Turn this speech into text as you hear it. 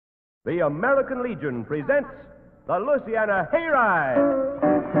The American Legion presents the Louisiana Hayride.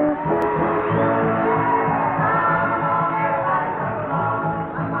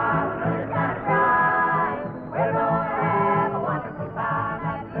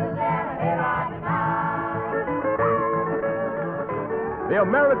 The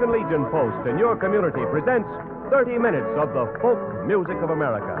American Legion Post in your community presents 30 minutes of the folk music of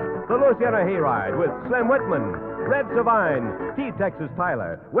America. The Louisiana Hayride with Slim Whitman, Red Savine, T. Texas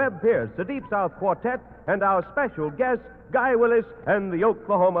Tyler, Webb Pierce, the Deep South Quartet, and our special guest, Guy Willis and the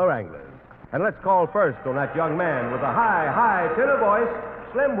Oklahoma Wranglers. And let's call first on that young man with a high tenor voice,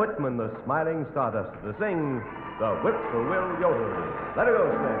 Slim Whitman, the smiling stardust, to sing the Whippoorwill Yodel. Let her go,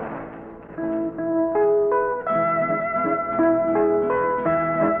 Slim.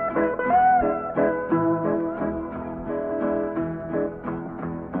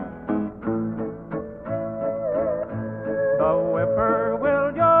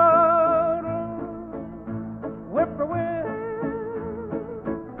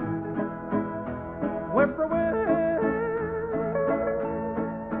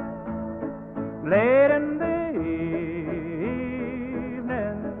 Late in the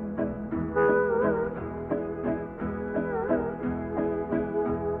evening,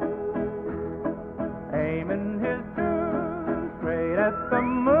 aiming his tune straight at the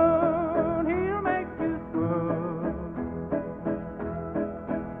moon, he'll make you swoon.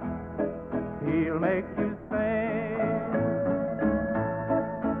 He'll make you sing.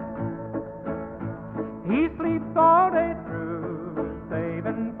 He sleeps all day through,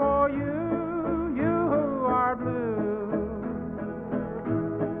 saving for you.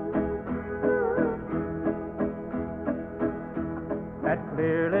 That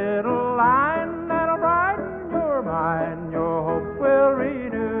clear little line that'll brighten your mind, your hopes will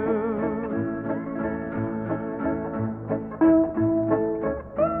renew.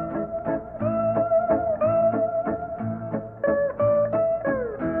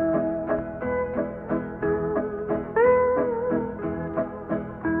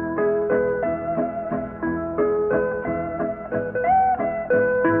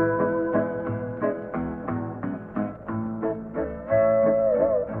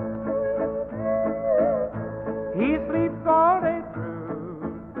 He sleeps all day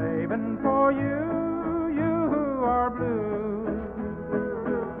through, saving for you, you who are blue.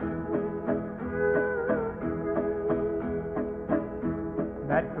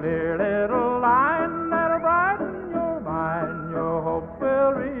 That clear little line that'll brighten your mind, your hopes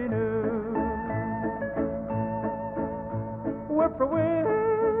will renew. Whippoorwill,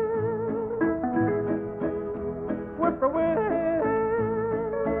 whippoorwill.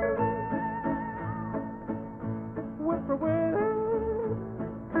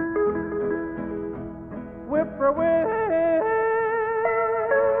 Whippoorwill.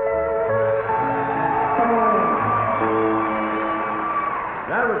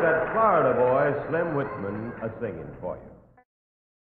 That was that Florida boy, Slim Whitman, a-singing for you.